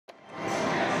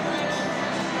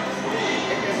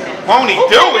Won't he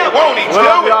do it? Won't he do it?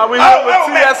 Y'all, we here with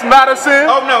T.S. Madison.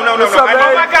 Oh, no. What's up, Oh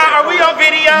my God, are we on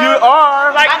video? You are.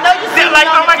 Like, I know you see like,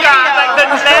 oh my God, like the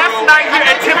last night you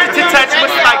attempted to touch was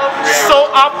like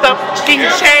so off the fucking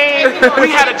chain. We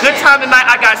had a good time tonight.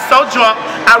 I got so drunk.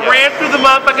 I ran through the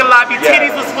motherfucking lobby.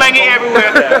 Titties was flinging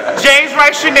everywhere. James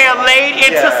Wright Chanel laid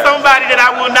into somebody that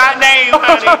I will not name,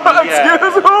 honey.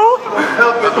 Excuse who?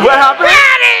 What happened?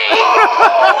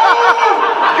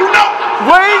 You know.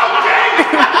 Wait.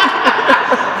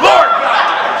 Lord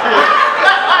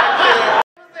God.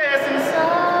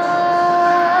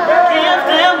 Give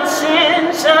them a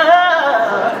sense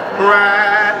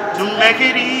Right, to make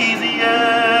it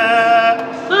easier.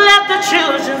 let the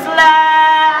children's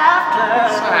laughter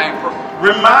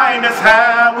Remind us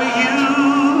how we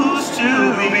used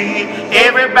to be.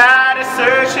 Everybody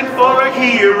searching for a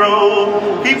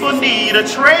hero. People need a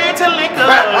trade to lick us.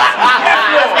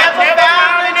 Never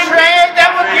found a trade that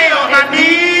would kill my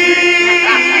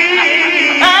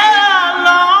need. a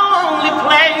lonely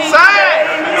place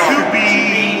To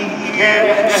be.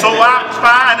 So I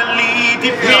finally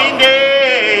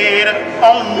depended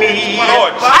on me.